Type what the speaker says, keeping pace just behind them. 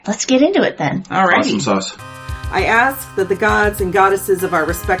Let's get into it then. All right. Awesome sauce. I ask that the gods and goddesses of our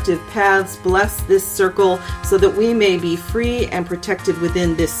respective paths bless this circle so that we may be free and protected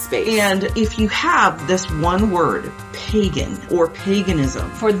within this space. And if you have this one word, pagan or paganism.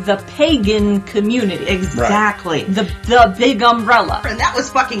 For the pagan community. Exactly. The big umbrella. And that was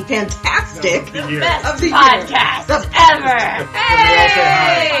fucking fantastic. Best Of the year. podcast ever.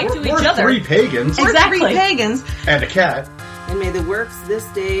 Hey! To each We're other. three pagans Exactly. We're three pagans. and a cat. And may the works this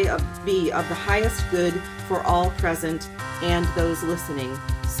day be of the highest good for all present and those listening.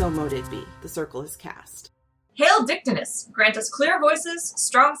 So mote it be. The circle is cast. Hail Dictinus, grant us clear voices,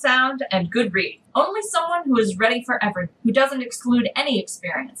 strong sound, and good read. Only someone who is ready for everything, who doesn't exclude any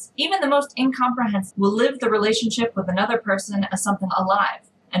experience, even the most incomprehensible, will live the relationship with another person as something alive,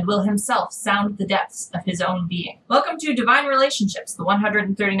 and will himself sound the depths of his own being. Welcome to Divine Relationships, the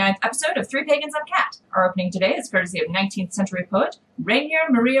 139th episode of Three Pagans and a Cat. Our opening today is courtesy of 19th century poet Rainier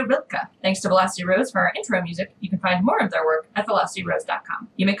Maria Rilke. Thanks to Velocity Rose for our intro music. You can find more of their work at velocityrose.com.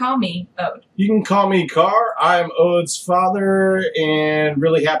 You may call me Ode. You can call me Carr. I'm Ode's father, and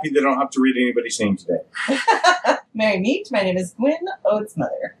really happy that I don't have to read anybody's name today. Merry meet. My name is Gwen, Ode's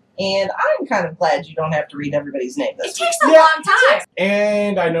mother. And I'm kind of glad you don't have to read everybody's name It this week. takes a long time.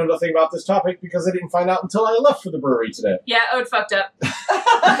 And I know nothing about this topic because I didn't find out until I left for the brewery today. Yeah, Ode fucked up.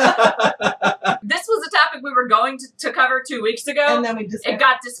 This was a topic we were going to cover 2 weeks ago. And then we just... It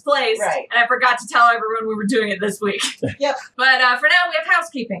got displaced, Right. and I forgot to tell everyone we were doing it this week. Yep. But for now, we have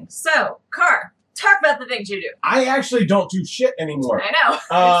housekeeping. So, Carr, talk about the things you do. I actually don't do shit anymore. I know.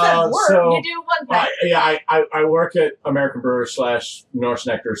 Except work. So You do one thing. I work at American Brewer / Norse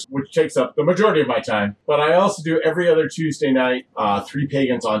Nectars, which takes up the majority of my time. But I also do every other Tuesday night, Three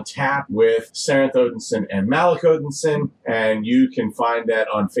Pagans on Tap with Sarenth Odinson and Malik Odinson. And you can find that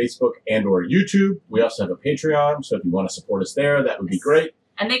on Facebook and or YouTube. We also have a Patreon, so if you want to support us there, that would be great.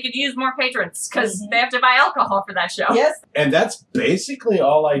 And they could use more patrons, because they have to buy alcohol for that show. Yes. And that's basically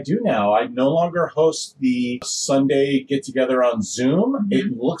all I do now. I no longer host the Sunday get-together on Zoom. Mm-hmm. It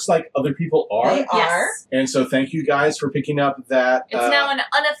looks like other people are. They are. Yes. And so thank you guys for picking up that. It's now an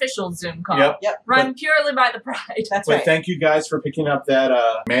unofficial Zoom call. Yep. Run purely by the pride. That's But right. thank you guys for picking up that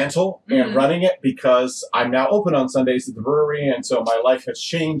mantle and Mhm. running it, because I'm now open on Sundays at the brewery, and so my life has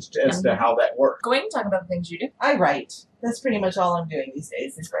changed as to how that works. Go ahead and talk about the things you do. I write. That's pretty much all I'm doing these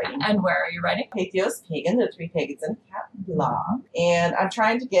days is writing. And where are you writing? Patheos Pagan, the Three Pagans and a Cat blog. And I'm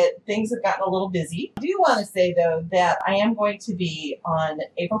trying to get, things have gotten a little busy. I do want to say, though, that I am going to be on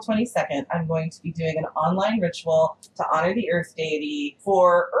April 22nd, I'm going to be doing an online ritual to honor the Earth deity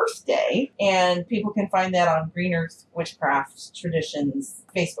for Earth Day. And people can find that on Green Earth Witchcraft Traditions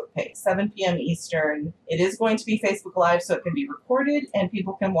Facebook page, 7 p.m. Eastern. It is going to be Facebook Live, so it can be recorded, and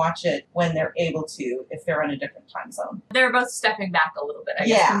people can watch it when they're able to, if they're on a different time zone. They're both stepping back a little bit, I guess,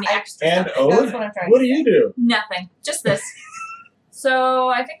 Yeah, from the extra And stuff. Ode, That's what I'm trying what to do you say. do? Nothing. Just this. So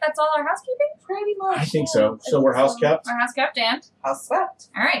I think that's all our housekeeping. Pretty much. I think so. So we're house kept. Our house kept, and House swept.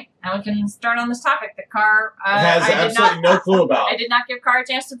 all right, now we can start on this topic that Carr Has I did absolutely not. no clue about. I did not give Carr a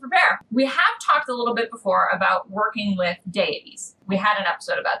chance to prepare. We have talked a little bit before about working with deities. We had an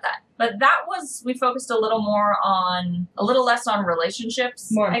episode about that. But that was, we focused a little less on relationships,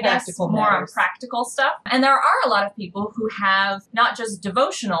 More on I guess, practical more on matters. practical stuff. And there are a lot of people who have not just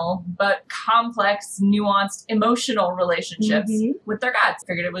devotional, but complex, nuanced, emotional relationships Mhm. with their gods.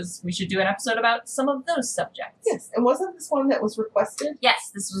 Figured we should do an episode about some of those subjects. Yes, and wasn't this one that was requested?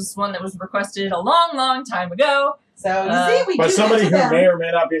 Yes, this was one that was requested a long, long time ago. So you see, we By do somebody get who to them. may or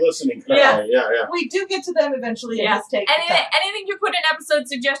may not be listening. Yeah. Yeah. We do get to them eventually. It Yeah. just takes Anything you put in episode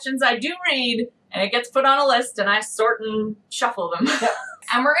suggestions, I do read, and it gets put on a list, and I sort and shuffle them. Yep.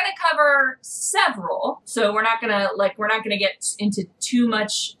 And we're going to cover several, so we're not going to get into too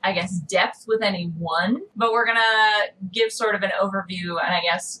much, I guess, depth with any one, but we're going to give sort of an overview and I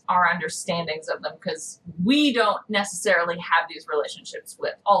guess our understandings of them, because we don't necessarily have these relationships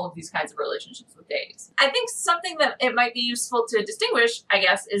with all of these kinds of relationships with deities. I think something that it might be useful to distinguish, I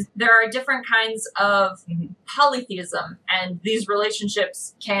guess, is there are different kinds of polytheism, and these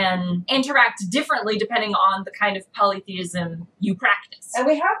relationships can interact differently depending on the kind of polytheism you practice. And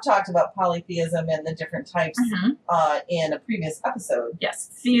we have talked about polytheism and the different types in a previous episode. Yes,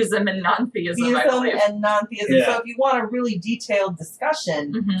 theism and non-theism, I Theism believe. and non-theism. Yeah. So if you want a really detailed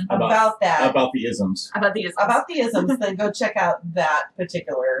discussion Mhm. about that, About the isms About theism. about theisms, then go check out that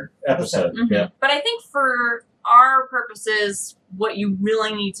particular episode. Mhm. Yeah. But I think for our purposes, what you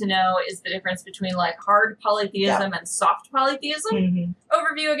really need to know is the difference between like hard polytheism and soft polytheism. Mhm.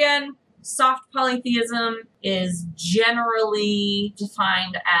 Overview again. Soft polytheism is generally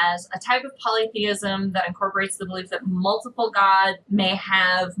defined as a type of polytheism that incorporates the belief that multiple gods may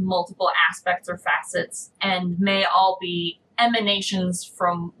have multiple aspects or facets and may all be emanations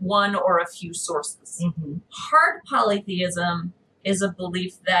from one or a few sources. Mm-hmm. Hard polytheism is a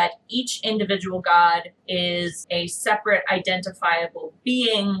belief that each individual god is a separate identifiable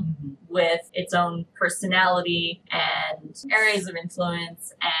being Mm-hmm. with its own personality and areas of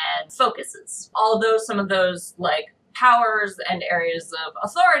influence and focuses. Although some of those like powers and areas of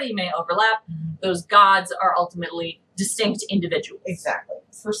authority may overlap, those gods are ultimately distinct individuals. Exactly.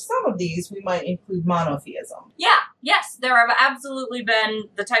 For some of these, we might include monotheism. Yeah, yes, there have absolutely been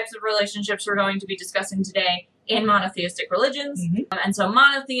the types of relationships we're going to be discussing today in monotheistic religions. Mm-hmm. And so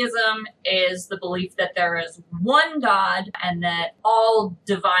monotheism is the belief that there is one God and that all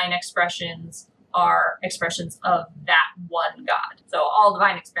divine expressions are expressions of that one God. So all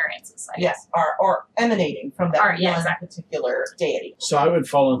divine experiences, I guess. Yes, or emanating from that Are, one yeah, exactly. particular deity. So I would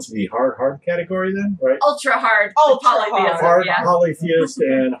fall into the hard category then, right? Ultra hard Ultra polytheism. Hard Yeah. polytheist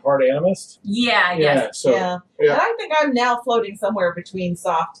and hard animist. Yeah, yes. So yeah. yeah. And I think I'm now floating somewhere between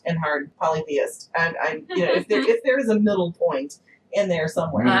soft and hard polytheist. And I'm, if there is a middle point in there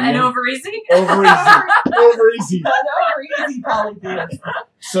somewhere. And over easy? over easy. Over easy. An over easy polytheist.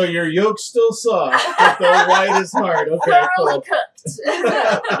 So your yolk's still soft, but the white is hard. Okay, Thoroughly cool.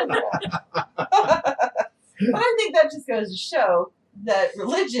 cooked. But I think that just goes to show that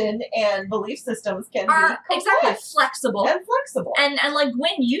religion and belief systems can Are be exactly complex flexible. and flexible. And like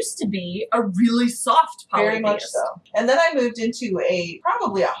Gwyn used to be a really soft polytheist. Very much so. And then I moved into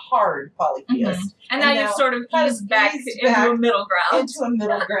probably a hard polytheist. And now you've sort of kind of eased back eased into back a middle ground. Into a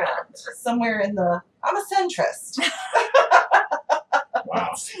middle ground. Somewhere in I'm a centrist.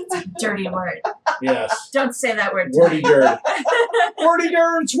 Wow. It's a dirty word. Yes. Don't say that word. Wordy dirt. Wordy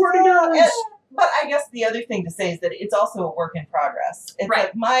dirts. Wordy dirts. But I guess the other thing to say is that it's also a work in progress. It's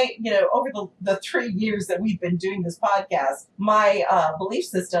Right. like over the 3 years that we've been doing this podcast, my belief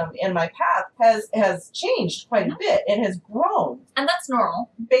system and my path has changed quite a bit and has grown And that's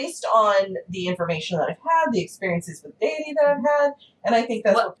normal. based on the information that I've had, the experiences with deity that I've had, and I think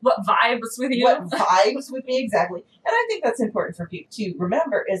that's What vibes with you? what vibes with me exactly. And I think that's important for people to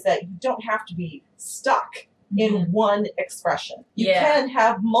remember is that you don't have to be stuck in one expression. You Yeah. can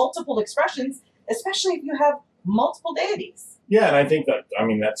have multiple expressions, especially if you have multiple deities. Yeah, and I think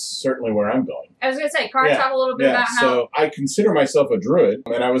that's certainly where I'm going. I was going to say, Car, Yeah. talk a little bit Yeah, about how... so I consider myself a druid,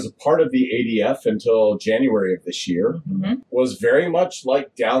 and I was a part of the ADF until January of this year. Mhm. Was very much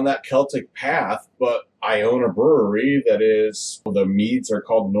like down that Celtic path, but I own a brewery that is, the meads are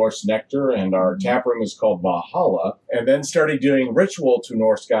called Norse Nectar, and our tap room is called Valhalla, and then started doing ritual to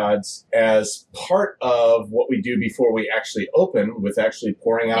Norse gods as part of what we do before we actually open, with actually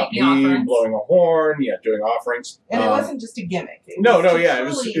pouring out Making mead, offerings. blowing a horn, doing offerings. And it wasn't just a gimmick. It No, was to yeah, it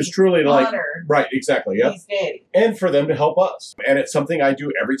was truly like, honor right, exactly, yeah. these deities. And for them to help us. And it's something I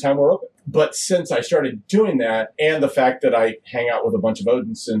do every time we're open. But since I started doing that, and the fact that I hang out with a bunch of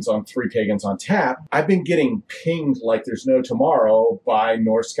Odinsons on Three Pagans on Tap, I've been getting pinged like there's no tomorrow by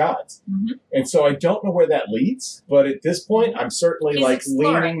Norse gods. Mhm. And so I don't know where that leads, but at this point, I'm certainly He's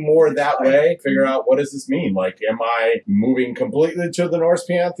exploring. leaning more that Exploring. way, figure out what does this mean? Like, am I moving completely to the Norse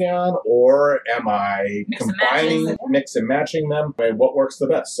pantheon, or am I Mix and combining, mix and matching them? I mean, what works the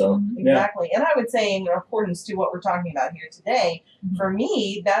best? So, Mhm. yeah. Exactly. And I would say, in accordance to what we're talking about here today, Mhm. for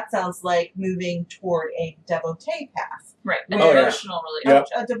me, that sounds like moving toward a devotee path. Right, a Oh, yeah. devotional relationship.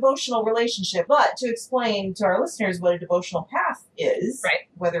 Yep. A devotional relationship. But to explain to our listeners what a devotional path is, Right.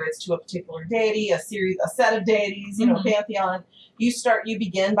 whether it's to a particular deity, a set of deities, Mhm. pantheon, you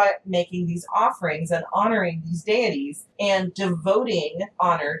begin by making these offerings and honoring these deities and devoting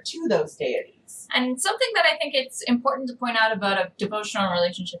honor to those deities. And something that I think it's important to point out about a devotional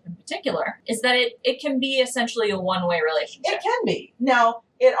relationship in particular is that it can be essentially a one-way relationship. It can be. Now,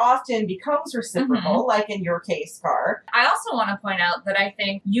 it often becomes reciprocal, like in your case, Car. I also want to point out that I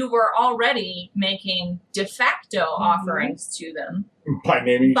think you were already making de facto offerings to them By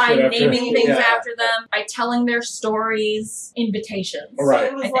naming by shit after naming things yeah. after them, by telling their stories, invitations. Right.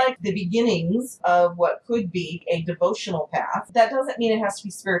 So it was like the beginnings of what could be a devotional path. That doesn't mean it has to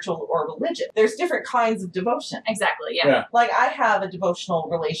be spiritual or religious. There's different kinds of devotion. Exactly, yeah. Yeah. Like I have a devotional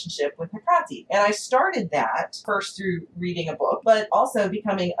relationship with Hecate, and I started that first through reading a book, but also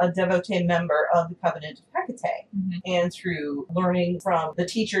becoming a devotee member of the Covenant of Hecate. Hecate. Mhm. And through learning from the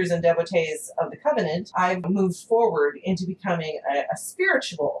teachers and devotees of the covenant, I've moved forward into becoming a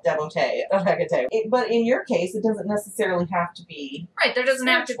spiritual devotee of Hecate. But in your case, it doesn't necessarily have to be Right, there doesn't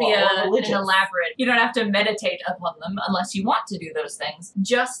have to be spiritual or an religious. elaborate, you don't have to meditate upon them unless you want to do those things.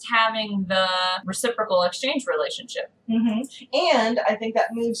 Just having the reciprocal exchange relationship. Mm-hmm. And I think that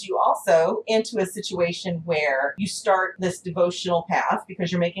moves you also into a situation where you start this devotional path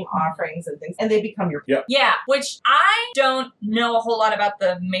because you're making offerings and things, and they become your Yeah, which I don't know a whole lot about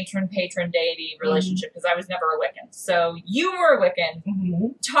the matron-patron deity relationship because I was never a Wiccan. So you were a Wiccan. Mm-hmm.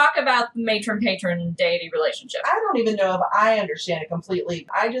 Talk about the matron-patron deity relationship. I don't even know if I understand it completely.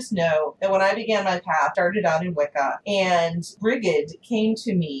 I just know that when I began my path, started out in Wicca, and Brigid came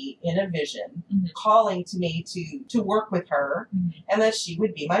to me in a vision, Mhm. calling to me to work with her, Mhm. and that she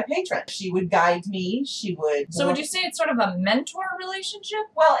would be my patron. She would guide me. She would. So would you say it's sort of a mentor relationship?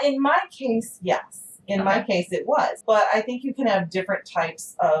 Well, in my case, yes. In my Okay. case, it was. But I think you can have different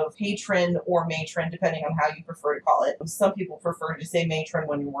types of patron or matron, depending on how you prefer to call it. Some people prefer to say matron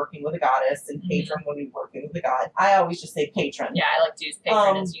when you're working with a goddess and patron when you're working with a god. I always just say patron. Yeah, I like to use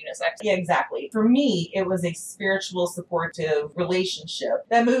patron as unisex. Yeah, exactly. For me, it was a spiritual, supportive relationship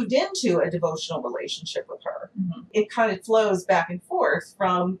that moved into a devotional relationship with her. Mhm. It kind of flows back and forth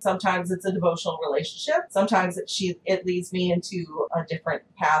from sometimes it's a devotional relationship, sometimes it leads me into a different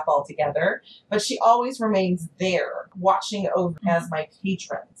path altogether, but she always remains there, watching over as my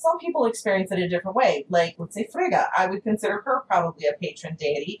patron. Some people experience it a different way. Like, let's say Frigga, I would consider her probably a patron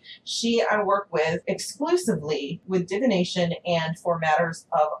deity. I work with exclusively with divination and for matters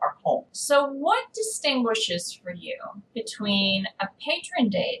of our home. So what distinguishes for you between a patron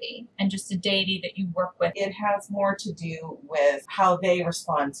deity and just a deity that you work with? It has more to do with how they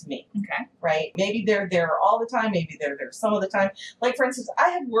respond to me, Okay. right? Maybe they're there all the time, maybe they're there some of the time. Like, for instance, I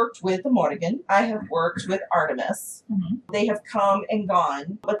have worked with the Morrigan, I have worked with Artemis. Mhm. They have come and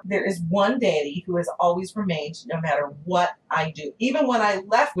gone, but there is one deity who has always remained no matter what I do. Even when I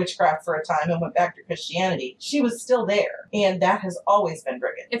left witchcraft for a time and went back to Christianity, she was still there, and that has always been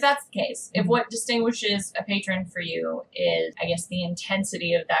Brigid. If that's the case, if what distinguishes a patron for you is, I guess, the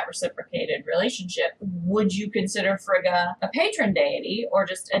intensity of that reciprocated relationship, would you consider Frigga a patron deity or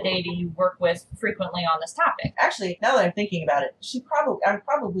just a deity you work with frequently on this topic? Actually, now that I'm thinking about it, I'm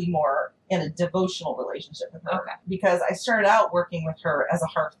probably more in a devotional relationship with her. Okay. Because I started out working with her as a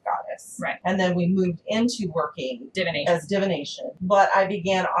hearth goddess. Right. And then we moved into working Divination. as divination. But I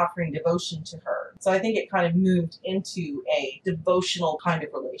began offering devotion to her. So I think it kind of moved into a devotional kind of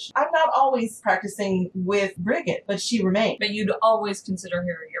relation. I'm not always practicing with Brigid, but she remained. But you'd always consider her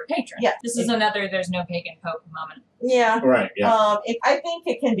your patron. Yes. This is another there's no pagan pope moment. Yeah. Right. Yeah. I think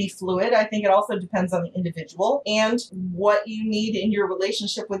it can be fluid. I think it also depends on the individual and what you need in your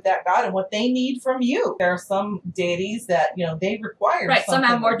relationship with that god and what they need from you. There are some deities that, they require Right, some have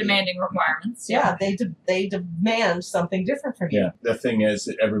something more of you. demanding requirements. Yeah, they demand something different from you. Yeah. The thing is,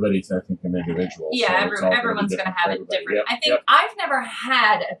 that everybody's, I think, an individual. Yeah, so it's all gonna be everyone's going to different have for it everybody. different. Yep, I think yep. I've never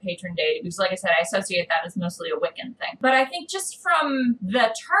had a patron deity because, like I said, I associate that as mostly a Wiccan thing. But I think just from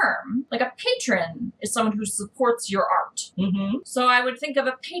the term, like a patron is someone who supports your art. Mm-hmm. So I would think of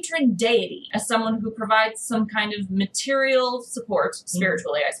a patron deity as someone who provides some kind of material support,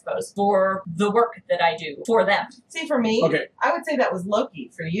 spiritually, I suppose, for the work that I do for them. See, for me, Okay. I would say that was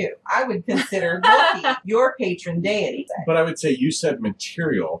Loki for you. I would consider Loki your patron deity. But I would say you said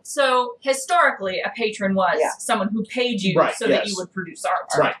material. So historically, a patron was Yeah. someone who paid you Right, so that yes. you would produce art.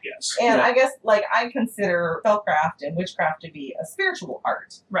 Right. Yes. And Yeah. I guess, I consider spellcraft and witchcraft to be a spiritual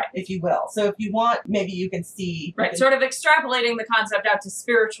art, Right. if you will. So if you want, maybe you can see... Right, sort of extrapolating the concept out to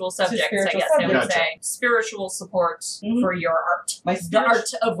spiritual subjects, spiritual I guess I would subjects. say. Spiritual support Mhm. for your art. My The spirit- art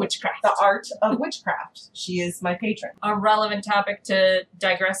of witchcraft. The art of witchcraft. She is my patron. A relevant topic to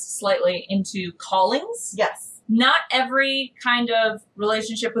digress slightly into callings. Yes. Not every kind of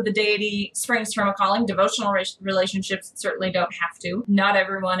relationship with a deity springs from a calling. Devotional relationships certainly don't have to. Not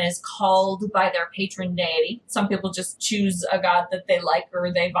everyone is called by their patron deity. Some people just choose a god that they like or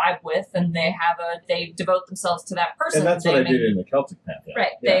they vibe with, and they devote themselves to that person. And that's what They I may- did in the Celtic pantheon.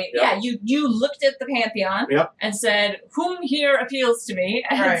 Right. You looked at the pantheon Yep. and said, whom here appeals to me?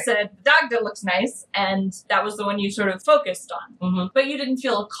 And Right. said, Dagda looks nice. And that was the one you sort of focused on. Mm-hmm. But you didn't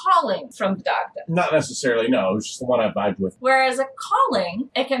feel a calling from the Dagda. Not necessarily. No, it was just the one I vibed with. Whereas a calling,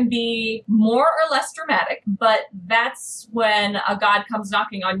 it can be more or less dramatic, but that's when a god comes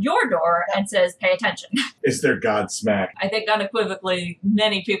knocking on your door and says, pay attention. Is there Godsmack? I think unequivocally,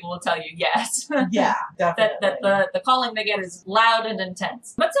 many people will tell you yes. Yeah, definitely. that the calling they get is loud and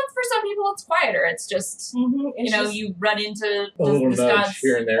intense. But for some people, it's quieter. It's just, you run into A little this nudge god's...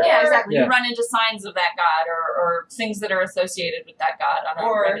 here and there. Yeah, exactly. Yeah. You run into signs of that god or things that are associated with that god on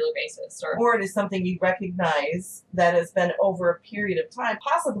a regular basis. Or it is something you recognize that has been over a period of time,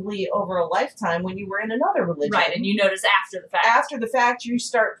 possibly over a lifetime when you were in another religion. Right, and you notice after the fact. After the fact, you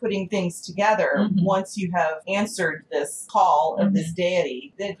start putting things together once you have answered this call of this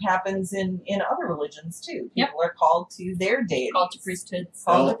deity. It happens in other religions too. People are called to their deities. Called to priesthoods.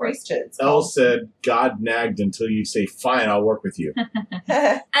 Called to priesthoods. Elle said, God nagged until you say, fine, I'll work with you.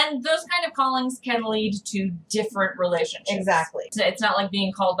 And those kind of callings can lead to different relationships. Exactly. It's not like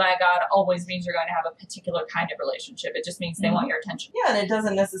being called by a god always means you're going to have a particular kind of relationship. It just means they want your attention. Yeah, and it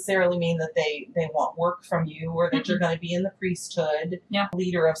doesn't necessarily mean that they want work from you or that you're going to be in the priesthood,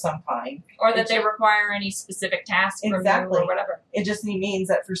 leader of some kind. Or that they require any specific task from you or whatever. It just means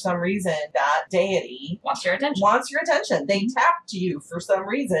that for some reason that deity wants your attention. They tap to you for some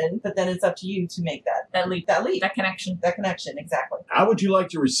reason, but then it's up to you to make that leap. That connection, exactly. How would you like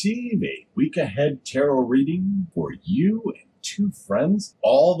to receive a week ahead tarot reading for you and 2 friends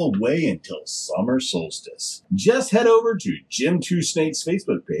all the way until summer solstice? Just head over to Jim Two Snakes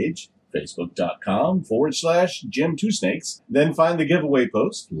Facebook page, facebook.com/Jim2Snakes. Then find the giveaway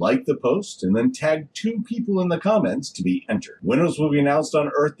post, like the post, and then tag 2 people in the comments to be entered. Winners will be announced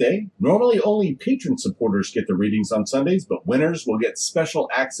on Earth Day. Normally only patron supporters get the readings on Sundays, but winners will get special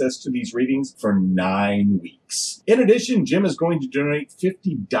access to these readings for 9 weeks. In addition, Jim is going to donate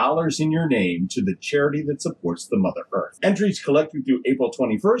 $50 in your name to the charity that supports the Mother Earth. Entries collected through April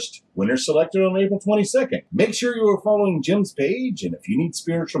 21st, winners selected on April 22nd. Make sure you are following Jim's page, and if you need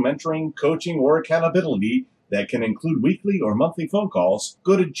spiritual mentoring, coaching, or accountability that can include weekly or monthly phone calls,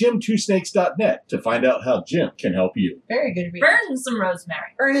 go to jim2snakes.net to find out how Jim can help you. Very good reading. Burn some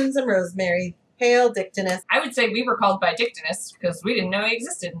rosemary. Burn some rosemary. Hail Dictinus. I would say we were called by Dictinus because we didn't know he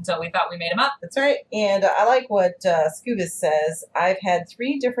existed until we thought we made him up. That's right. And I like what Scubus says. I've had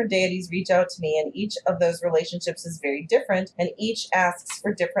 3 different deities reach out to me, and each of those relationships is very different, and each asks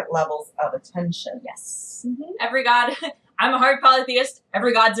for different levels of attention. Yes. Every god... I'm a hard polytheist.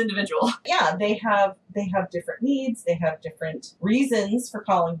 Every god's individual. Yeah, they have different needs. They have different reasons for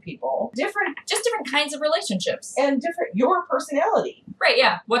calling people. Different kinds of relationships. And your personality. Right,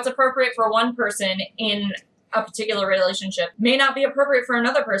 yeah. What's appropriate for one person in a particular relationship may not be appropriate for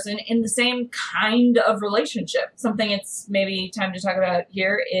another person in the same kind of relationship. Something it's maybe time to talk about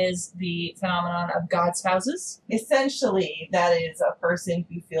here is the phenomenon of god spouses. Essentially, that is a person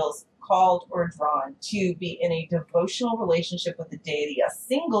who feels called or drawn to be in a devotional relationship with a deity, a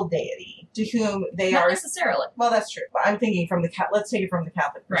single deity, to whom they Not are... necessarily. Well, that's true. But I'm thinking from let's take it from the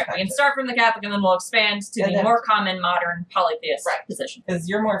Catholic perspective. Right, we can start from the Catholic and then we'll expand to the more common modern polytheist position. Because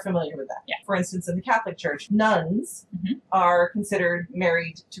you're more familiar with that. Yeah. For instance, in the Catholic Church, nuns are considered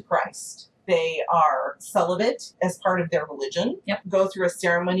married to Christ. They are celibate as part of their religion. Go through a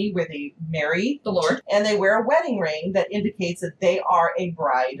ceremony where they marry the Lord. And they wear a wedding ring that indicates that they are a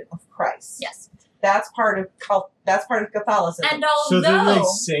bride of Christ. Yes. That's part of Catholicism. And although... So do they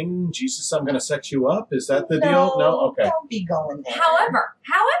sing, Jesus, I'm going to sex you up? Is that the deal? No? Okay. Don't be going there. However,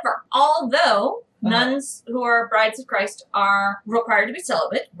 although nuns who are brides of Christ are required to be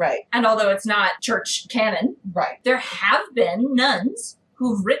celibate. Right. And although it's not church canon. Right. There have been nuns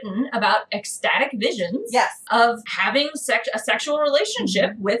who've written about ecstatic visions of having a sexual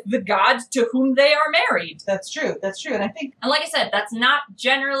relationship with the god to whom they are married. That's true. And I think... And like I said, that's not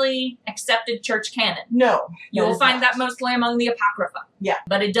generally accepted church canon. No. You will find that mostly among the Apocrypha. Yeah.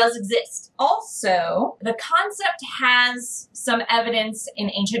 But it does exist. Also, the concept has some evidence in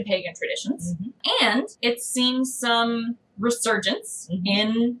ancient pagan traditions, and it's seen some resurgence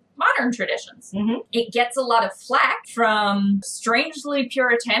in modern traditions. It gets a lot of flack from strangely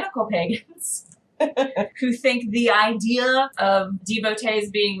puritanical pagans who think the idea of devotees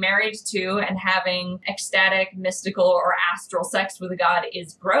being married to and having ecstatic, mystical, or astral sex with a god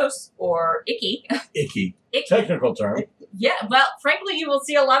is gross or icky. Icky. Technical term. Yeah, well, frankly, you will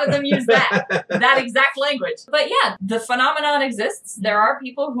see a lot of them use that exact language. But yeah, the phenomenon exists. There are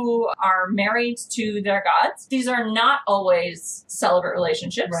people who are married to their gods. These are not always celibate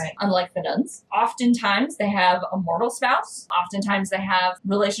relationships, unlike the nuns. Oftentimes, they have a mortal spouse. Oftentimes, they have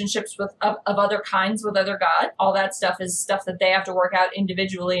relationships of other kinds with other gods. All that stuff is stuff that they have to work out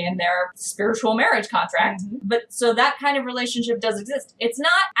individually in their spiritual marriage contract. But so that kind of relationship does exist. It's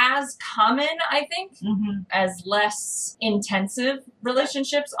not as common, I think, as less intensive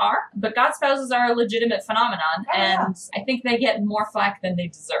relationships are, but God spouses are a legitimate phenomenon, and I think they get more flack than they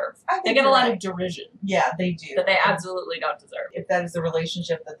deserve. They get a lot of derision. Yeah, they do. That they absolutely don't deserve. If that is a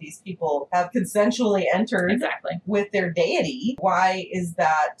relationship that these people have consensually entered with their deity, why is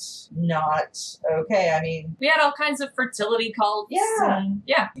that not okay? I mean, we had all kinds of fertility cults.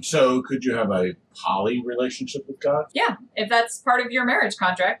 Yeah. So could you have a poly relationship with God? Yeah, if that's part of your marriage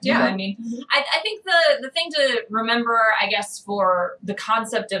contract. Yeah, I mean, I think the thing to remember, I guess, for the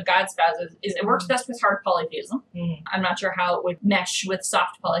concept of God spouses is it works best with hard polytheism. I'm not sure how it would mesh with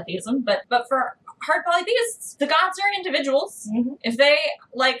soft polytheism, but for hard polytheists, the gods are individuals. If they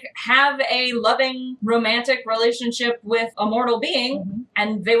have a loving romantic relationship with a mortal being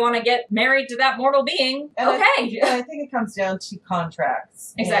and they want to get married to that mortal being, I think it comes down to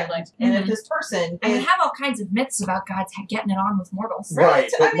contracts. Exactly. And if this person we have all kinds of myths about gods getting it on with mortals.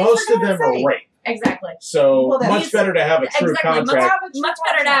 Right, but most of them are rape. Exactly. So much better to have a true contract. Much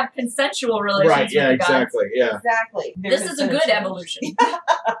better to have consensual relations. Right. Yeah. With the Exactly. gods. Yeah. Exactly. This is a good evolution.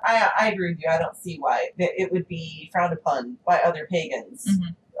 I agree with you. I don't see why it would be frowned upon by other pagans.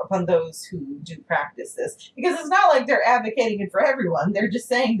 Upon those who do practice this, because it's not like they're advocating it for everyone. They're just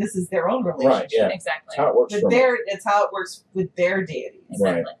saying this is their own relationship. Right, yeah. Exactly. It's how it works. It's how it works with their deities.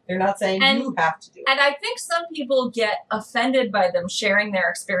 Exactly. Right. They're not saying you have to do it. And I think some people get offended by them sharing their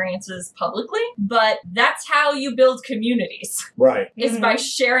experiences publicly, but that's how you build communities. Right. Is by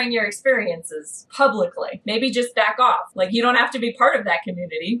sharing your experiences publicly. Maybe just back off. Like, you don't have to be part of that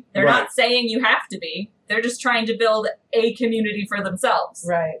community. They're not saying you have to be. They're just trying to build a community for themselves.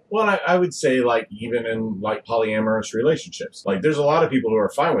 Right. Well, I would say, even in, polyamorous relationships, there's a lot of people who are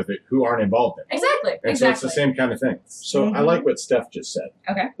fine with it who aren't involved in it. Exactly. And so it's the same kind of thing. So I like what Steph just said.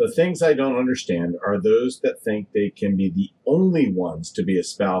 Okay. The things I don't understand are those that think they can be the only ones to be a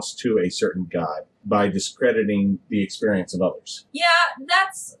spouse to a certain god by discrediting the experience of others. Yeah,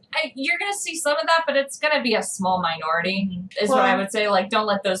 you're going to see some of that, but it's going to be a small minority, is what I would say. Don't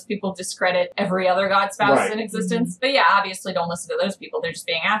let those people discredit every other god spouse in existence. But yeah, obviously don't listen to those people. They're just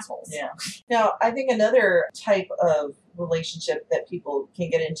being assholes. Yeah. Now, I think another type of relationship that people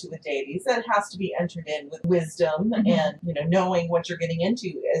can get into with deities that has to be entered in with wisdom and, knowing what you're getting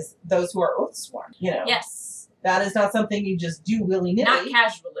into is those who are oath sworn, Yes. That is not something you just do willy-nilly. Not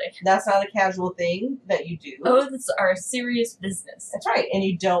casually. That's not a casual thing that you do. Oaths are serious business. That's right. And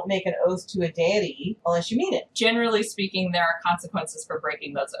you don't make an oath to a deity unless you mean it. Generally speaking, there are consequences for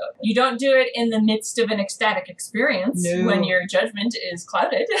breaking those oaths. You don't do it in the midst of an ecstatic experience when your judgment is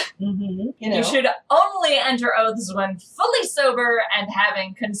clouded. You should only enter oaths when fully sober and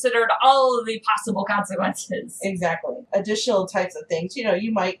having considered all of the possible consequences. Exactly. Additional types of things.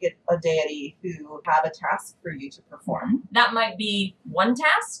 You might get a deity who have a task for you to perform. That might be one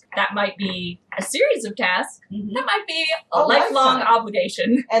task. That might be a series of tasks. That might be a lifelong lifetime.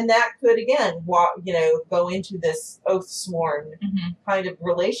 Obligation. And that could, again, go into this oath-sworn kind of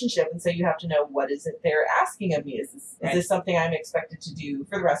relationship. And so you have to know, what is it they're asking of me? Is this something I'm expected to do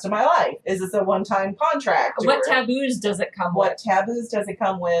for the rest of my life? Is this a one-time contract? What taboos does it come with? What taboos does it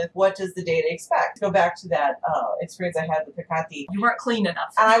come with? What does the deity expect? Go back to that experience I had with Hecate. You weren't clean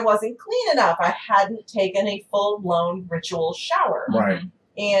enough. I wasn't clean enough. I hadn't taken a full-blown ritual shower. Right.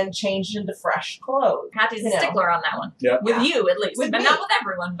 And changed into fresh clothes. Hattie's a stickler on that one. Yep. With you, at least. With but me. not with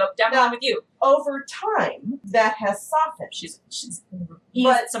everyone, but definitely with you. Over time, that has softened. She's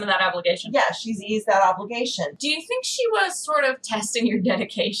eased some of that obligation. Yeah, she's eased that obligation. Do you think she was sort of testing your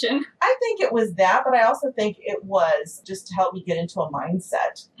dedication? I think it was that, but I also think it was just to help me get into a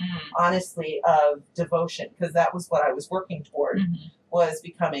mindset, honestly, of devotion, because that was what I was working toward. Was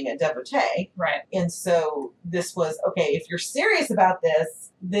becoming a devotee. Right. And so this was, okay, if you're serious about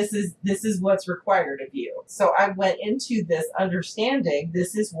this is what's required of you. So I went into this understanding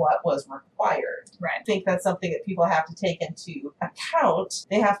this is what was required. Right. I think that's something that people have to take into account.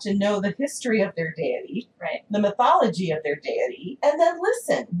 They have to know the history of their deity, right, the mythology of their deity, and then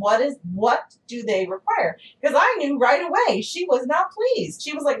listen, what do they require? Because I knew right away she was not pleased.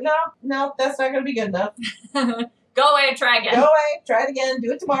 She was like, no, that's not going to be good enough. Go away, try again. Go away, try it again,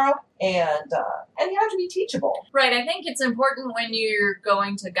 do it tomorrow. And you have to be teachable. Right. I think it's important when you're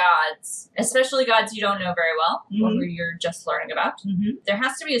going to gods, especially gods you don't know very well, or who you're just learning about. There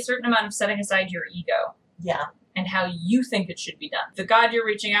has to be a certain amount of setting aside your ego. Yeah. and how you think it should be done. The God you're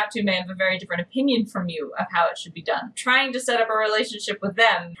reaching out to may have a very different opinion from you of how it should be done. Trying to set up a relationship with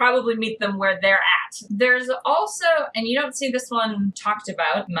them, probably meet them where they're at. There's also, and you don't see this one talked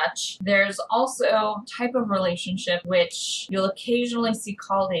about much, there's also a type of relationship which you'll occasionally see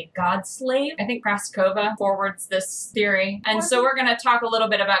called a God slave. I think Kraskova forwards this theory. And so we're going to talk a little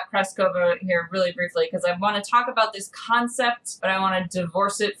bit about Kraskova here really briefly, because I want to talk about this concept, but I want to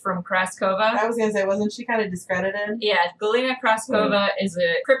divorce it from Kraskova. I was going to say, wasn't she kind of discredited? Yeah, Galina Kraskova is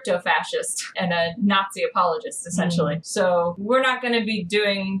a crypto-fascist and a Nazi apologist, essentially. So we're not going to be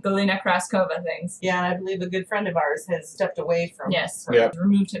doing Galina Kraskova things. Yeah, and I believe a good friend of ours has stepped away from Yes, her. Yep.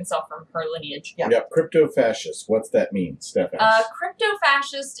 removed himself from her lineage. Yeah. Yep. Crypto-fascist. What's that mean, Steph?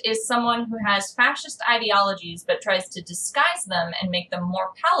 Crypto-fascist is someone who has fascist ideologies but tries to disguise them and make them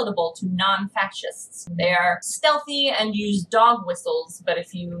more palatable to non-fascists. They are stealthy and use dog whistles, but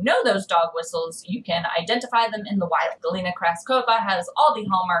if you know those dog whistles, you can identify them in the wild. Galina Kraskova has all the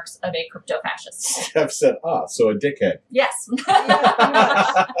hallmarks of a crypto-fascist. Steph said, so a dickhead. Yes.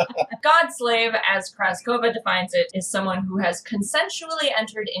 Yeah, God slave, as Kraskova defines it, is someone who has consensually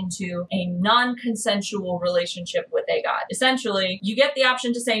entered into a non-consensual relationship with a god. Essentially, you get the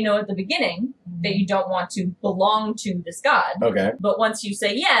option to say no at the beginning, that you don't want to belong to this god. Okay. But once you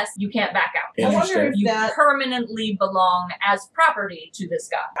say yes, you can't back out. I wonder Interesting. if You that... permanently belong as property to this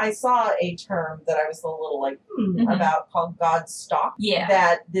god. I saw a term that I was a little like, Mhm. about called God stalk. Yeah.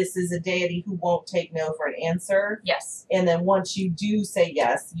 That this is a deity who won't take no for an answer. Yes. And then once you do say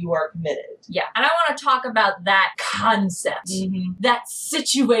yes, you are committed. Yeah. And I want to talk about that concept. That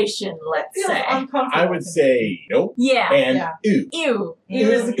situation, let's Feels say. uncomfortable. I would say nope Yeah. and Yeah. ooh.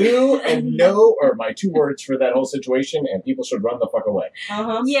 Ew. Ooh and no are my two words for that whole situation, and people should run the fuck away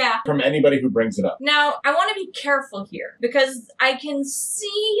Uh-huh. Yeah. from anybody who brings it up. Now, I want to be careful here because I can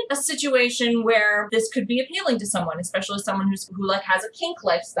see a situation where this could be appealing to someone, especially someone who like has a kink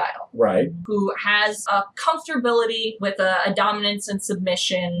lifestyle, Right. who has a comfortability with a dominance and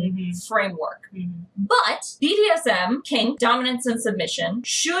submission framework. But BDSM, kink, dominance and submission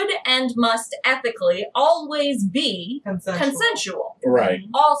should and must ethically always be consensual. Right.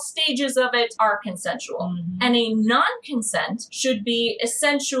 All stages of it are consensual. And a non-consent should be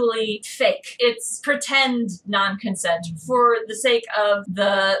essentially fake. It's pretend non-consent for the sake of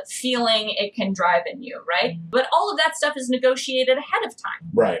the feeling it can drive in you, right? But all of that stuff is negotiated ahead of time.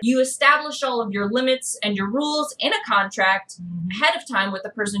 Right. You establish all of your limits and your rules in a contract ahead of time with the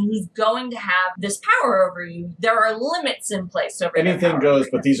person who's going to have this power over you. There are limits in place over their Anything power goes, over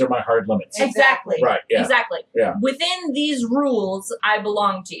you. but these are my hard limits. Exactly. Right. Yeah. Exactly. Yeah. Within these rules, I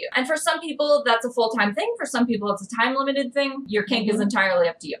belong to you. And for some people, that's a full-time thing. For some people, it's a time-limited thing. Your kink is entirely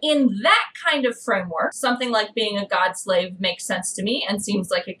up to you. In that kind of framework, something like being a god slave makes sense to me and seems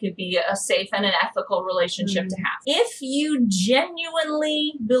like it could be a safe and an ethical relationship to have. If you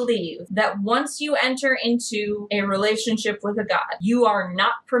genuinely believe that once you enter into a relationship with a god, you are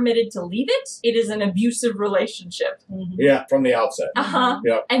not permitted to leave it, it is an abusive relationship. Yeah. From the outset. Uh-huh.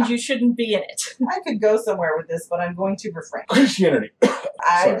 Yep. And you shouldn't be in it. I could go somewhere with this, but I'm going to refrain. Christianity.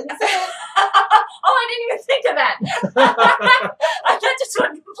 I Sorry. didn't say it. Oh, I didn't even think of that. That just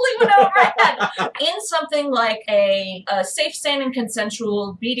went completely over my head. In something like a safe, sane, and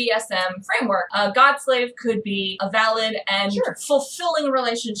consensual BDSM framework, a god slave could be a valid and fulfilling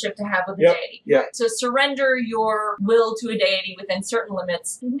relationship to have with a deity. Yep. To surrender your will to a deity within certain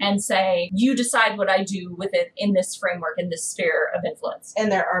limits and say, you decide what I do with it in this framework, in this sphere of influence.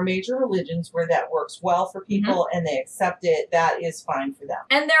 And there are major religions where that works well for people and they accept it. That is fine for them.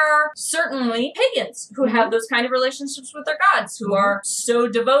 And there are certainly pagans who have those kind of relationships with their gods, who are so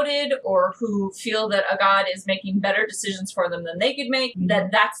devoted or who feel that a god is making better decisions for them than they could make,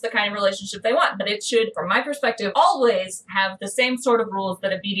 that that's the kind of relationship they want. But it should, from my perspective, always have the same sort of rules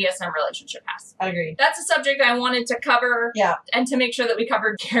that a BDSM relationship has. I agree. That's a subject I wanted to cover and to make sure that we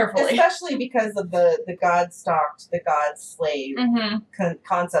covered carefully. Especially because of the god stalked, the god slave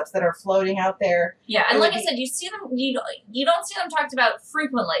concepts that are floating out there. Yeah, and like I said, you see them, you don't see them talked about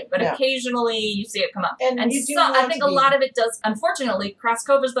frequently, but occasionally you see it come up. And you do so I want think to a lot of it does, unfortunately,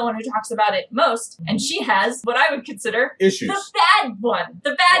 Kraskova's the one who talks about it most, and she has what I would consider Issues. the bad one,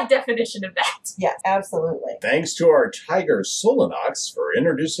 the bad definition of that. Yes, absolutely. Thanks to our Tiger Solenox for for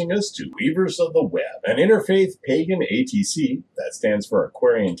introducing us to Weavers of the Web, an interfaith pagan ATC, that stands for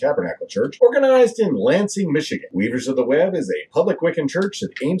Aquarian Tabernacle Church, organized in Lansing, Michigan. Weavers of the Web is a public Wiccan church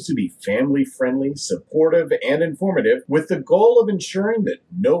that aims to be family-friendly, supportive, and informative, with the goal of ensuring that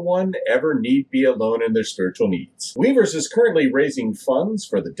no one ever need be alone in their spiritual needs. Weavers is currently raising funds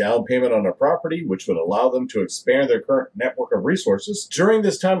for the down payment on a property, which would allow them to expand their current network of resources. During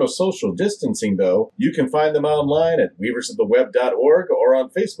this time of social distancing, though, you can find them online at weaversoftheweb.org or on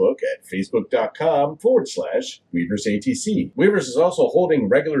Facebook at facebook.com/WeaversATC. Weavers is also holding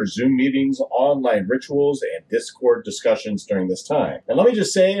regular Zoom meetings, online rituals, and Discord discussions during this time. And let me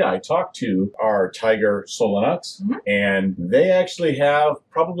just say, I talked to our Tiger Solanox, and they actually have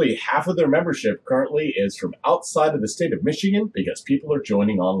probably half of their membership currently is from outside of the state of Michigan because people are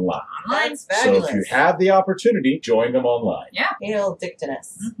joining online. That's So fabulous. if you have the opportunity, join them online. Hail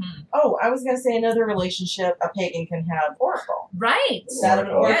Dictinus. Mm-hmm. Oh, I was going to say another relationship a pagan can have oracle. Right. That of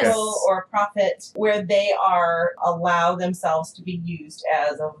an Oracle, oracle yes. or a prophet, where they are allow themselves to be used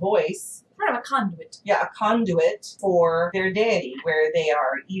as a voice. Sort of a conduit. Yeah, a conduit for their deity, where they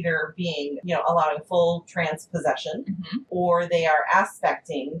are either being, allowing full transpossession, or they are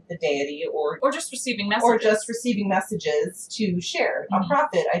aspecting the deity, or just receiving messages. just receiving messages to share. A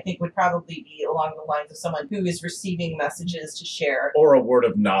prophet, I think, would probably be along the lines of someone who is receiving messages to share, Or a word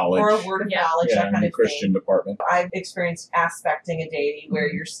of knowledge. or a word of knowledge, yeah, that in kind the of Christian thing. department. I've experienced aspecting a deity where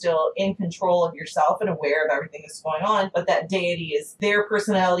you're still in control of yourself and aware of everything that's going on, but that deity is, their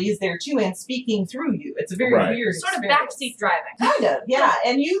personality is there too and speaking through you. It's a very Right. weird Sort of experience. backseat driving. Kind of, yeah.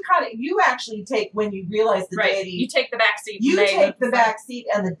 And you actually take, when you realize the Right. deity, You take the backseat. you they take the move back seat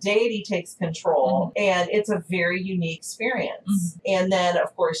and the deity takes control, and it's a very unique experience. And then,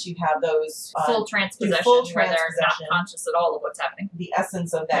 of course, you have those full transposition, full where they're transposition. not conscious at all of what's happening. the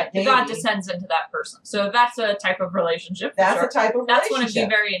essence of that The deity. God descends into that person. So that's a type of relationship. for That's sure. a type of That's one of the relationship.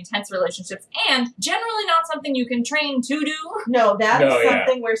 very intense relationships, and generally not something you can train to do. No, that is No, yeah.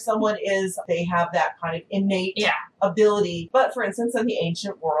 something where someone they have that kind of innate Yeah. ability. But for instance, in the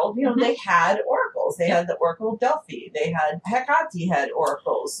ancient world, they had oracles. They had the Oracle of Delphi. They had Hecate had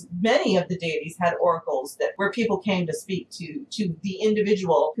oracles. Many of the deities had oracles where people came to speak to the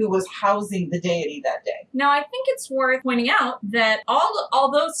individual who was housing the deity that day. Now, I think it's worth pointing out that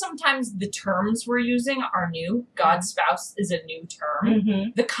although sometimes the terms we're using are new, God's spouse is a new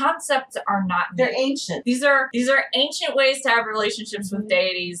term. The concepts are not new. They're ancient. These are ancient ways to have relationships with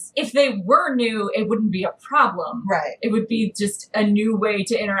deities. If they were new, it wouldn't be a problem. Right. It would be just a new way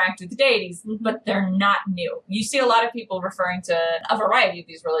to interact with the deities, but they're not new. You see a lot of people referring to a variety of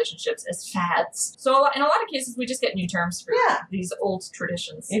these relationships as fads. So in a lot of cases, we just get new terms for these old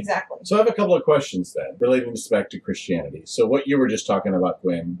traditions. Exactly. So I have a couple of questions then, relating this back to Christianity. So what you were just talking about,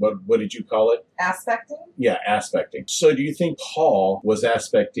 Gwen, what did you call it? Aspecting? Yeah, aspecting. So do you think Paul was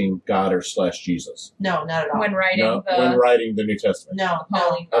aspecting God or / Jesus? No, not at all. When writing when writing the New Testament? No.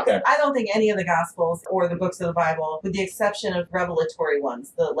 Okay. I don't think any of the Gospels or the books of the Bible, with the exception of revelatory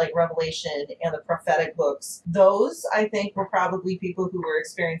ones, the Revelation and the prophetic books, those I think were probably people who were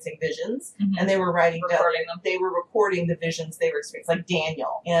experiencing visions, and they were writing down. Recording them. They were recording the visions they were experiencing, like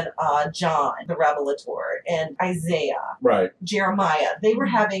Daniel and John, the Revelator, and Isaiah, Right. Jeremiah. They were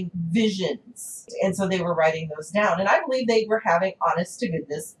having visions, and so they were writing those down. And I believe they were having honest to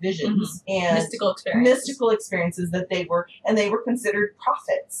goodness visions and mystical experiences. that they were considered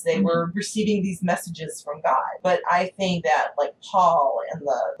prophets. They were receiving these messages from God. But I think that like Paul and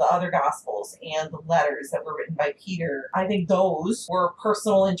the other Gospels and the letters that were written by Peter, I think those were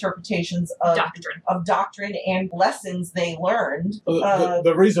personal interpretations of doctrine and lessons they learned.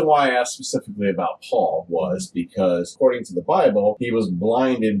 The reason why I asked specifically about Paul was because, according to the Bible, he was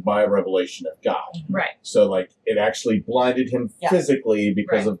blinded by a revelation of God. Right. So, it actually blinded him physically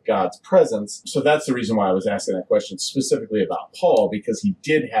because of God's presence. So that's the reason why I was asking that question specifically about Paul, because he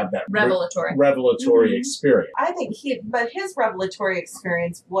did have that revelatory experience. I think his revelatory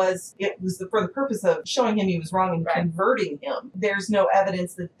experience was for the purpose of showing him he was wrong and converting him. There's no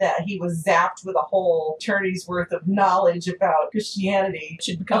evidence that he was zapped with a whole eternity's worth of knowledge about Christianity,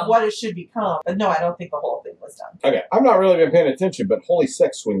 of what it should become. But no, I don't think the whole thing was done. Okay, I'm not really been paying attention, but holy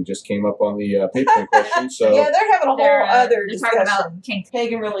sex swing just came up on the Patreon question. So yeah, they're having a whole other discussion about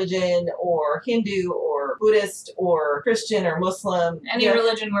pagan religion or Hindu or Buddhist or Christian or Muslim. Any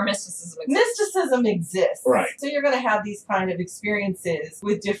religion where mysticism exists. Mysticism exists. Right. So you're going to have these kind of experiences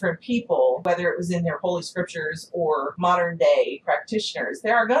with different people, whether it was in their holy scriptures or modern day practitioners.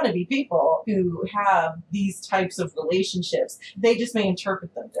 There are going to be people who have these types of relationships. They just may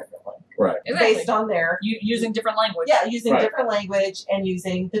interpret them differently. Right. Exactly. based on their Using different language. yeah, using Right. different language and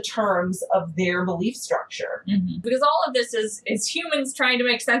using the terms of their belief structure. Because all of this is humans trying to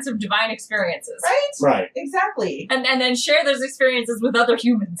make sense of divine experiences. Right? Right. Exactly. And then share those experiences with other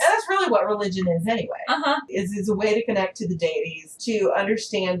humans. And that's really what religion is anyway. Uh-huh. Is a way to connect to the deities, to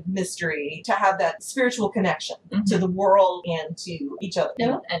understand mystery, to have that spiritual connection to the world and to each other. You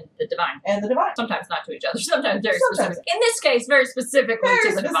know? And the divine. And the divine. Sometimes not to each other. Sometimes very Sometimes. specific. In this case, very specifically Very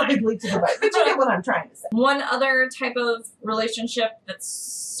to the divine. specifically to the divine. But you get what I'm trying to say. One other type of relationship that's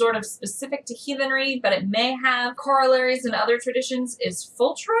sort of specific to heathenry, but it may have corollaries in other traditions, is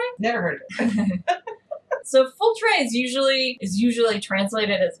philtre. Never heard of it. So philtre is usually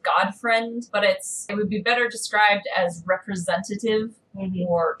translated as God friend, but it would be better described as representative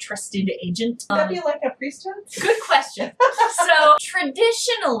or trusted agent. Would that be like a priesthood? Good question. So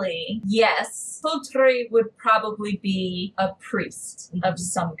traditionally, yes, philtre would probably be a priest of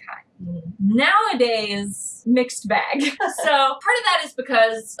some kind. Nowadays, mixed bag. So part of that is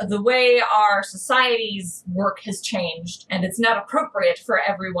because of the way our society's work has changed, and it's not appropriate for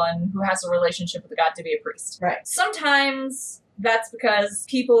everyone who has a relationship with God to be a priest. Right. Sometimes that's because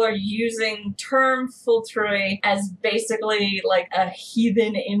people are using term philtre as basically like a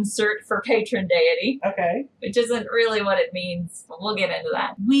heathen insert for patron deity, Okay. which isn't really what it means. But we'll get into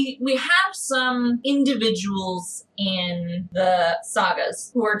that. We have some individuals in the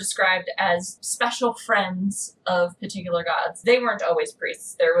sagas who are described as special friends of particular gods. They weren't always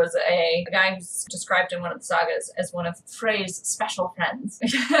priests. There was a guy who's described in one of the sagas as one of Frey's special friends.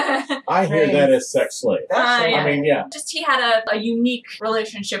 I hear Right. that as sex slave. That's yeah. I mean, yeah. Just he had a unique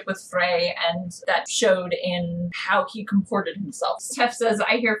relationship with Frey, and that showed in how he comported himself. Steph says,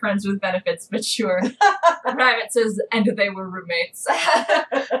 I hear friends with benefits, but sure. Private says, and they were roommates.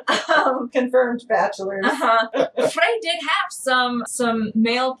 Confirmed bachelors. Frey did have some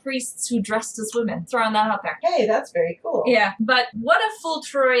male priests who dressed as women. Throwing that out there. Hey, that's very cool. Yeah, but what a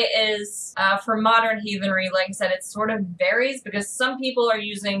philtre is for modern heathenry, like I said, it sort of varies because some people are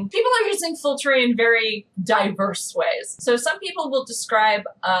using philtre in very diverse ways. So some people will describe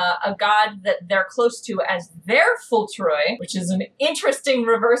a god that they're close to as their philtre, which is an interesting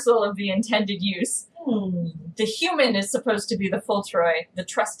reversal of the intended use. The human is supposed to be the philtre, the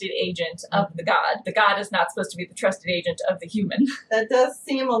trusted agent of the god. The god is not supposed to be the trusted agent of the human. That does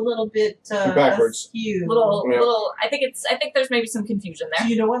seem a little bit backwards. askew. Little. I think there's maybe some confusion there.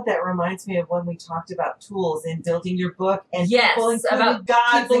 Do you know what that reminds me of when we talked about tools in building your book and Yes, people included about gods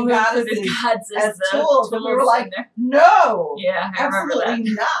people and who goddesses included gods as the tools, and we were tools like, in there. no, Yeah, I remember that.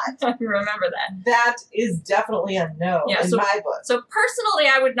 absolutely not. I remember that. That is definitely a no Yeah, in so- my book. So personally,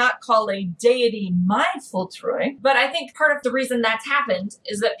 I would not call a deity my philtre, but I think part of the reason that's happened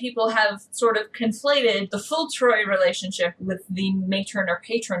is that people have sort of conflated the philtre relationship with the matron or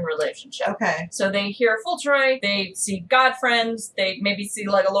patron relationship. Okay. So they hear philtre, they see god friends, they maybe see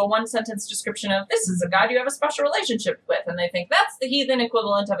like a little one-sentence description of, this is a god you have a special relationship with, and they think that's the heathen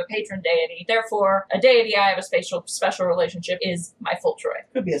equivalent of a patron deity. Therefore, a deity I have a special relationship is my philtre.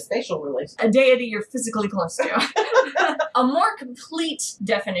 Could be a spatial relationship. A deity you're physically close to. A more complete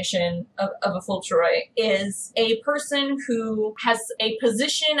definition of a philtre is a person who has a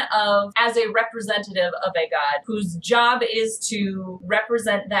position as a representative of a god, whose job is to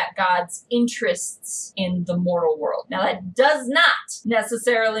represent that god's interests in the mortal world. Now, that does not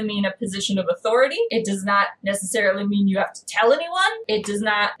necessarily mean a position of authority. It does not necessarily mean you have to tell anyone. It does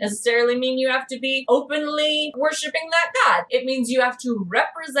not necessarily mean you have to be openly worshiping that god. It means you have to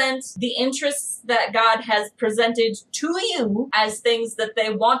represent the interests that God has presented to you as things that they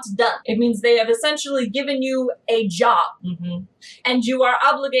want done. It means they have essentially given you a job, and you are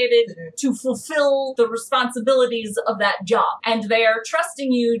obligated to fulfill the responsibilities of that job. And they are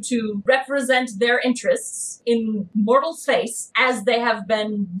trusting you to represent their interests in mortal space as they have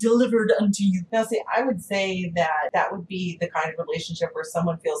been delivered unto you. Now, see, I would say that would be the kind of relationship where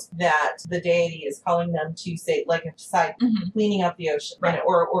someone feels that the deity is calling them to, say, like a side, cleaning up the ocean, Right.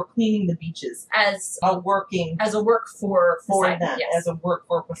 or cleaning the beaches, As a working a work for Poseidon, them, yes. as a work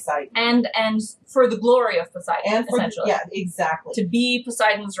for Poseidon. and for the glory of Poseidon, And for essentially. yeah, exactly. To be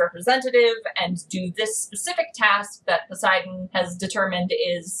Poseidon's representative and do this specific task that Poseidon has determined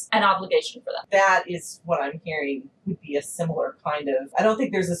is an obligation for them. That is what I'm hearing would be a similar kind of, I don't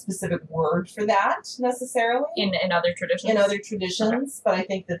think there's a specific word for that necessarily In other traditions. in other traditions, but I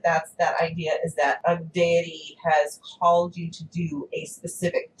think that's that idea is that a deity has called you to do a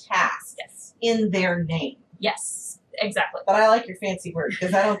specific task Yes. in their name. Yes. Exactly. But I like your fancy word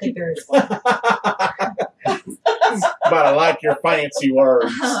because I don't think there is one. But I like your fancy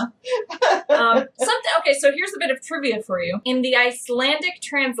words. Okay, so here's a bit of trivia for you. In the Icelandic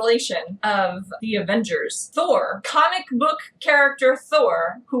translation of the Avengers, Thor, comic book character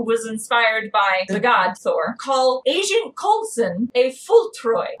Thor, who was inspired by the god Thor, call Agent Coulson a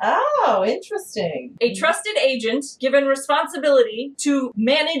fulltroi. Oh, interesting. A trusted agent given responsibility to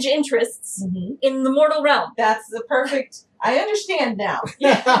manage interests Mhm. in the mortal realm. That's the perfect. I understand now.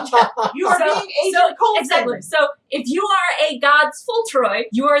 Yeah. You are So- being Agent Coulson. Exactly. So if you are a god's fulltroi,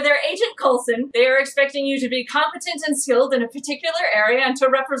 you are their Agent Coulson. They are expecting you to be competent and skilled in a particular area and to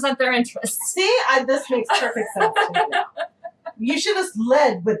represent their interests. See, this makes perfect sense to me now. You should have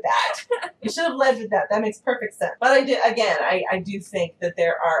led with that. You should have led with that. That makes perfect sense. But I do think that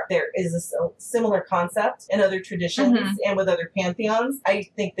there is a similar concept in other traditions Mhm. and with other pantheons. I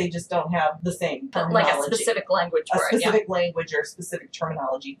think they just don't have the same Like terminology. a specific language A for it. Yeah. specific language or specific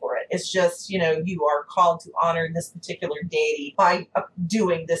terminology for it. It's just, you are called to honor this particular deity by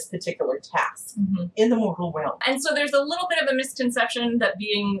doing this particular task Mhm. in the mortal realm. And so there's a little bit of a misconception that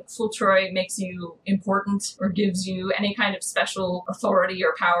being fulltroi makes you important or gives you any kind of special authority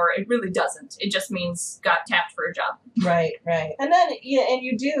or power. It really doesn't. It just means got tapped for a job. Right. And then,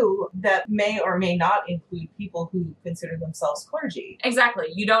 that may or may not include people who consider themselves clergy. Exactly.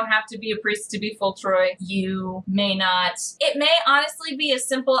 You don't have to be a priest to be fulltroi. You may not. It may honestly be as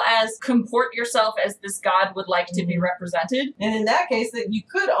simple as comport yourself as this god would like to be represented. And in that case, that you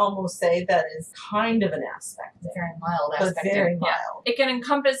could almost say that is kind of an aspect there. Very mild But aspect. very Yeah. mild. It can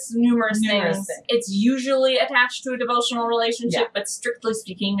encompass numerous things. things. It's usually attached to a devotional relationship, Yeah. but strictly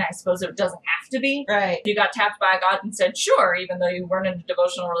speaking, I suppose it doesn't have to be. Right. If you got tapped by a god and said, sure, even though you weren't in a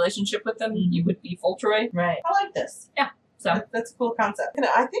devotional relationship with them, you would be fulltroi. Right. I like this. So, That's a cool concept. And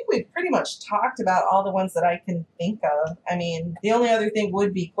I think we've pretty much talked about all the ones that I can think of. I mean, the only other thing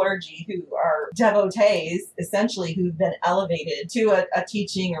would be clergy, who are devotees, essentially, who've been elevated to a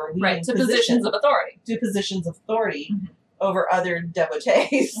teaching or leading right, to position, positions of authority. to positions of authority Mhm. over other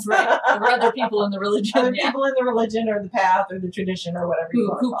devotees. Right. Or other people in the religion. Other yeah. people in the religion or the path or the tradition or whatever you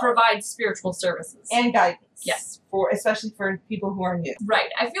want to Who call provide spiritual services. it. And guidance. Yes. Especially for people who are new. Right.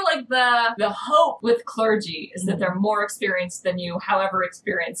 I feel like the hope with clergy is that Mhm. they're more experienced than you, however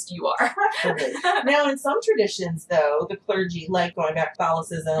experienced you are. Preferably. Now, in some traditions, though, the clergy, like going back to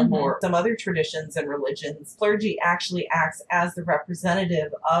Catholicism Mhm. or some other traditions and religions, clergy actually acts as the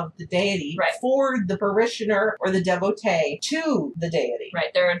representative of the deity Right. for the parishioner or the devotee to the deity.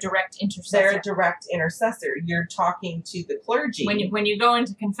 Right. They're a direct They're intercessor. a direct intercessor. You're talking to the clergy. When you go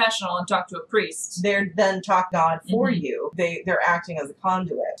into confessional and talk to a priest, They're then talk God for Mhm. you. They're acting as a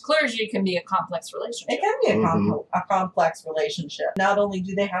conduit. clergy can be a complex relationship. It can be a, Mhm. a complex relationship. Not only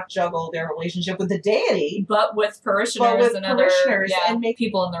do they have to juggle their relationship with the deity But with parishioners with and other parishioners and make-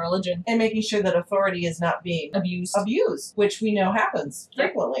 people in the religion and making sure that authority is not being abused, abused, which we know happens Yeah.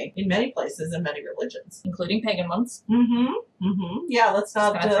 frequently in many places and many religions. including pagan ones. Mm-hmm. Mm-hmm. Yeah, let's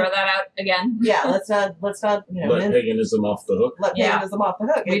not. Just gonna throw that out again. Yeah, let's not. Let paganism off the hook. let Yeah. paganism off the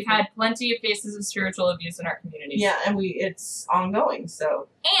hook. We've had plenty of cases of spiritual abuse in our communities. Yeah, and it's ongoing, so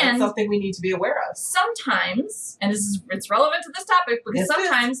it's And something we need to be aware of. sometimes, and it's relevant to this topic because Yes, it is.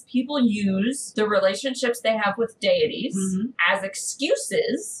 sometimes people use the relationships they have with deities Mhm. as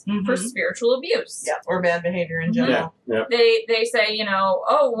excuses for Mhm. spiritual abuse. Yeah, or bad behavior in Mhm. general. Yeah. They say,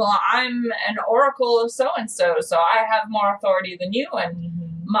 oh, well, I'm an oracle of so-and-so, so I have more authority than you, and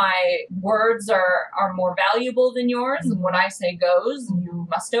Mhm. my words are more valuable than yours, and what I say goes, and you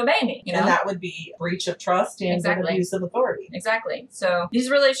must obey me, And that would be breach of trust and Exactly. abuse of authority. Exactly. So these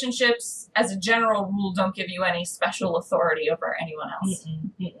relationships, as a general rule, don't give you any special authority over anyone else.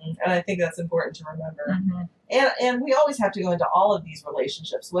 And I think that's important to remember. Mhm. And we always have to go into all of these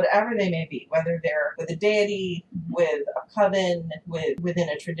relationships, whatever they may be, whether they're with a deity, Mhm. with a coven, within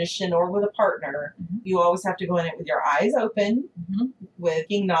a tradition, or with a partner. Mhm. You always have to go in it with your eyes open, Mhm. with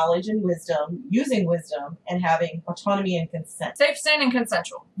gaining knowledge and wisdom, using wisdom, and having autonomy and consent. Safe, sane, and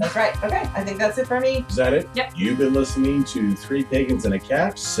consensual. That's right. Okay, I think that's it for me. Is that it? Yep. You've been listening to Three Pagans and a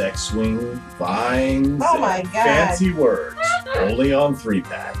Cat, Sex Swing, Vines, Oh my and God. fancy words, only on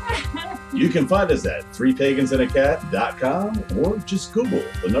 3-Pack. You can find us at 3pagansandacat.com or just Google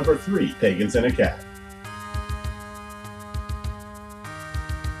the number 3 Pagans and a Cat.